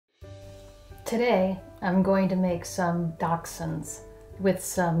Today I'm going to make some Dachshunds with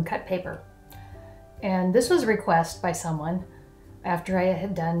some cut paper. And this was a request by someone after I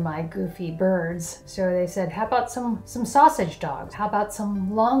had done my goofy birds. So they said, how about some sausage dogs? How about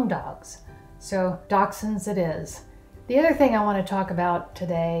some long dogs? So Dachshunds it is. The other thing I want to talk about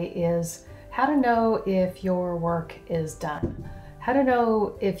today is how to know if your work is done. How to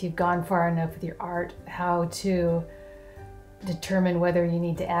know if you've gone far enough with your art, how to determine whether you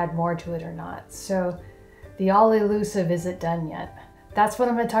need to add more to it or not. So the all elusive, is it done yet? That's what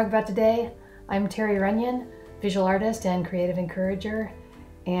I'm going to talk about today. I'm Terry Runyan, visual artist and creative encourager,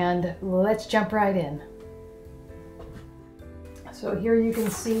 and let's jump right in. So here you can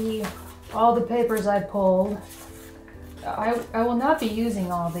see all the papers I pulled. I will not be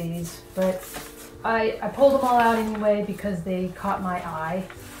using all these, but I pulled them all out anyway because they caught my eye,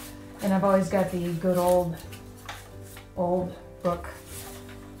 and I've always got the good old book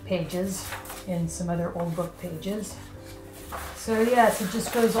pages and some other old book pages. So yes, it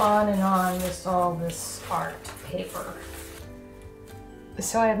just goes on and on with all this art paper.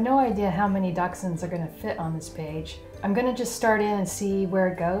 So I have no idea how many Dachshunds are going to fit on this page. I'm going to just start in and see where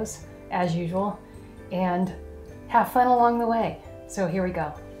it goes, as usual, and have fun along the way. So here we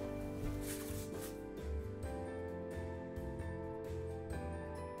go.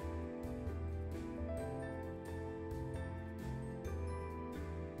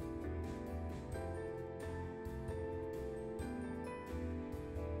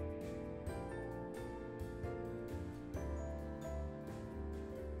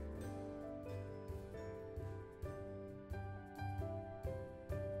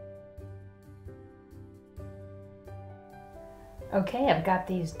 Okay, I've got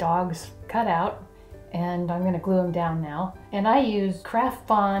these dogs cut out and I'm going to glue them down now. And I use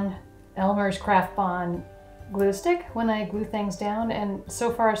Elmer's Craft Bond glue stick when I glue things down, and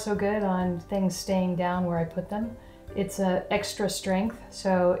so far so good on things staying down where I put them. It's a extra strength,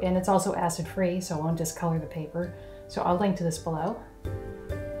 and it's also acid free, so it won't discolor the paper. So I'll link to this below.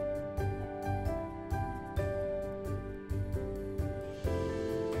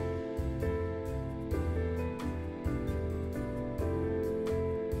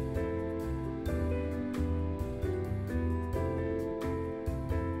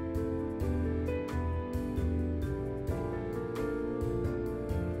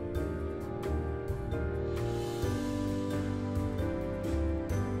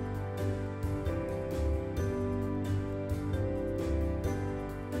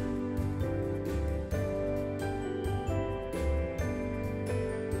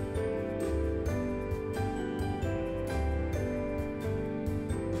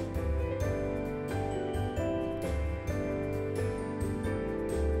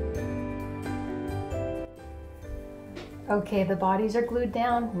 Okay, the bodies are glued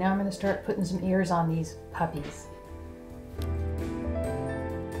down. Now I'm going to start putting some ears on these puppies.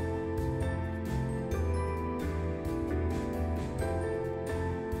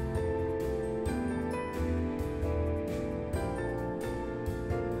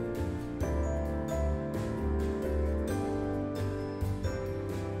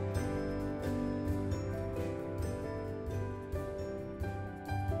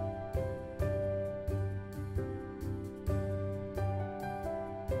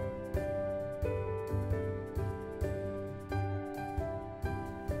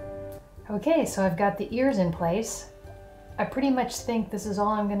 Okay, so I've got the ears in place. I pretty much think this is all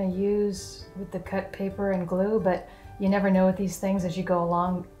I'm going to use with the cut paper and glue, but you never know with these things as you go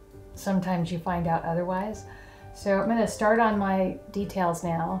along. Sometimes you find out otherwise. So I'm going to start on my details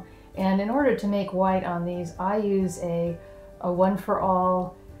now, and in order to make white on these, I use a One for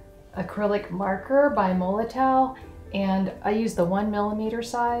All acrylic marker by Molotow, and I use the 1mm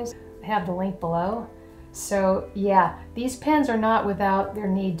size. I have the link below. So yeah, these pens are not without their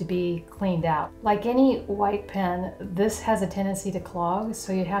need to be cleaned out. Like any white pen, this has a tendency to clog,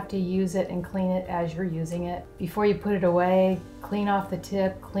 so you have to use it and clean it as you're using it. Before you put it away, clean off the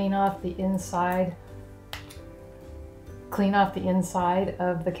tip, clean off the inside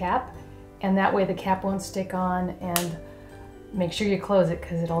of the cap, and that way the cap won't stick on, and make sure you close it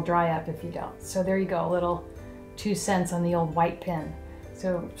because it'll dry up if you don't. So there you go, a little 2 cents on the old white pen.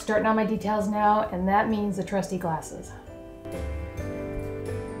 So starting on my details now, and that means the trusty glasses.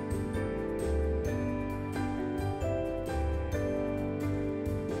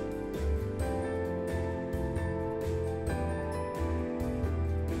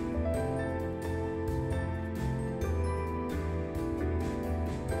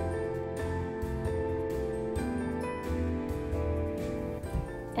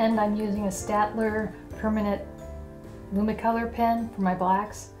 And I'm using a Staedtler permanent Lumicolor pen for my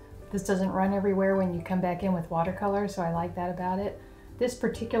blacks. This doesn't run everywhere when you come back in with watercolor, so I like that about it. This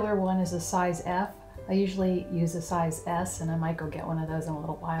particular one is a size F. I usually use a size S, and I might go get one of those in a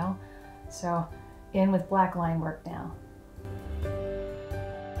little while. So in with black line work now.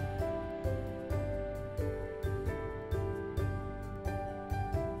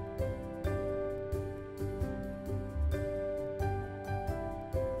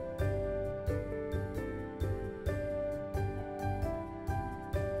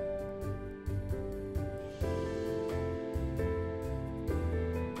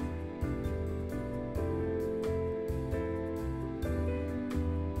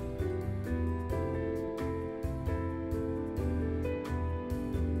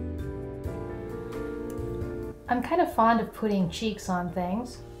 I'm kind of fond of putting cheeks on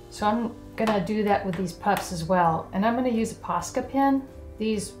things, so I'm gonna do that with these puffs as well. And I'm gonna use a Posca pen.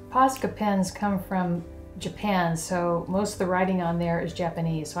 These Posca pens come from Japan, so most of the writing on there is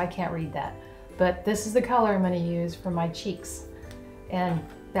Japanese, so I can't read that. But this is the color I'm gonna use for my cheeks. And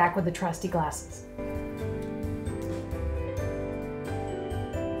back with the trusty glasses.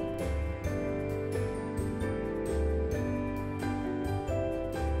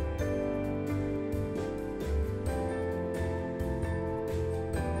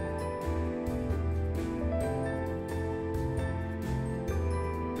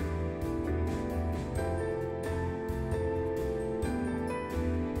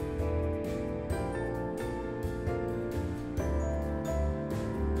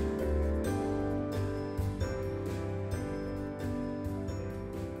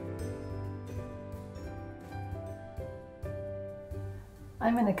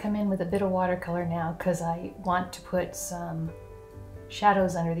 I'm going to come in with a bit of watercolor now because I want to put some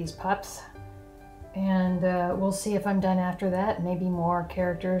shadows under these pups. And we'll see if I'm done after that. Maybe more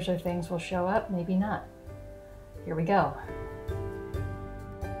characters or things will show up, maybe not. Here we go.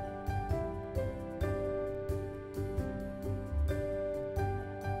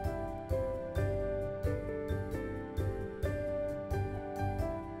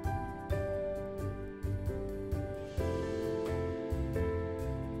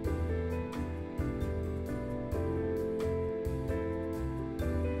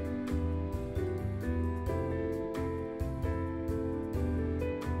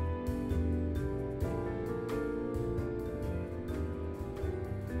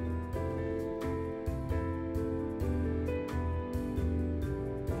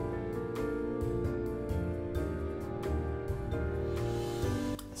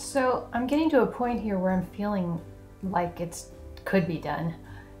 So I'm getting to a point here where I'm feeling like it could be done.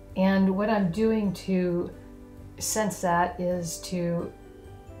 And what I'm doing to sense that is to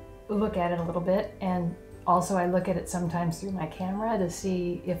look at it a little bit. And also I look at it sometimes through my camera to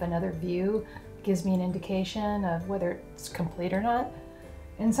see if another view gives me an indication of whether it's complete or not.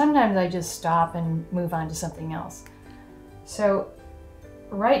 And sometimes I just stop and move on to something else. So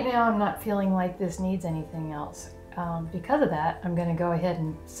right now I'm not feeling like this needs anything else. Because of that, I'm going to go ahead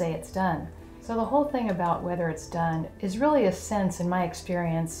and say it's done. So the whole thing about whether it's done is really a sense, in my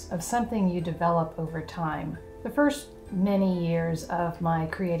experience, of something you develop over time. The first many years of my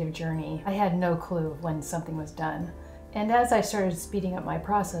creative journey, I had no clue when something was done. And as I started speeding up my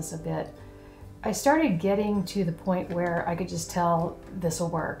process a bit, I started getting to the point where I could just tell this will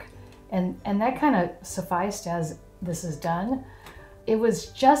work. And that kind of sufficed as this is done. It was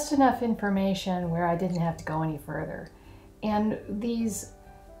just enough information where I didn't have to go any further. And these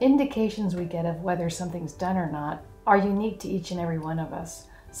indications we get of whether something's done or not are unique to each and every one of us.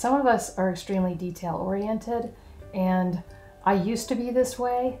 Some of us are extremely detail-oriented, and I used to be this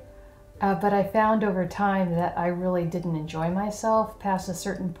way, but I found over time that I really didn't enjoy myself past a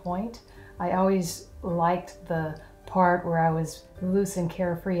certain point. I always liked the part where I was loose and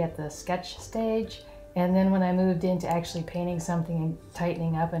carefree at the sketch stage. And then when I moved into actually painting something and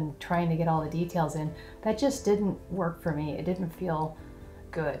tightening up and trying to get all the details in, that just didn't work for me. It didn't feel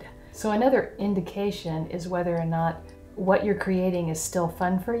good. So another indication is whether or not what you're creating is still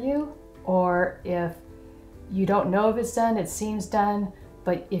fun for you, or if you don't know if it's done, it seems done,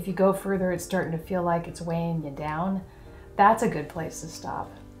 but if you go further, it's starting to feel like it's weighing you down. That's a good place to stop.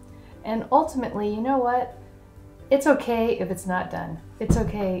 And ultimately, you know what? It's okay if it's not done. It's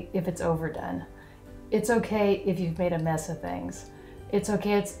okay if it's overdone. It's okay if you've made a mess of things. It's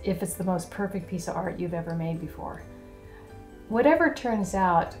okay if it's the most perfect piece of art you've ever made before. Whatever turns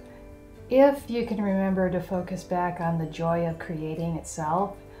out, if you can remember to focus back on the joy of creating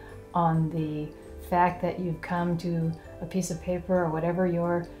itself, on the fact that you've come to a piece of paper or whatever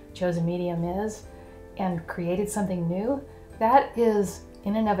your chosen medium is and created something new, that is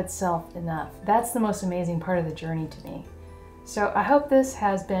in and of itself enough. That's the most amazing part of the journey to me. So I hope this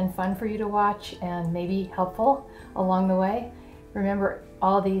has been fun for you to watch and maybe helpful along the way. Remember,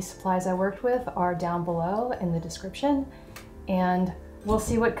 all these supplies I worked with are down below in the description, and we'll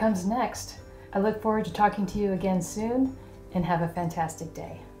see what comes next. I look forward to talking to you again soon, and have a fantastic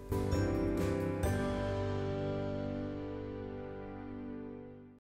day.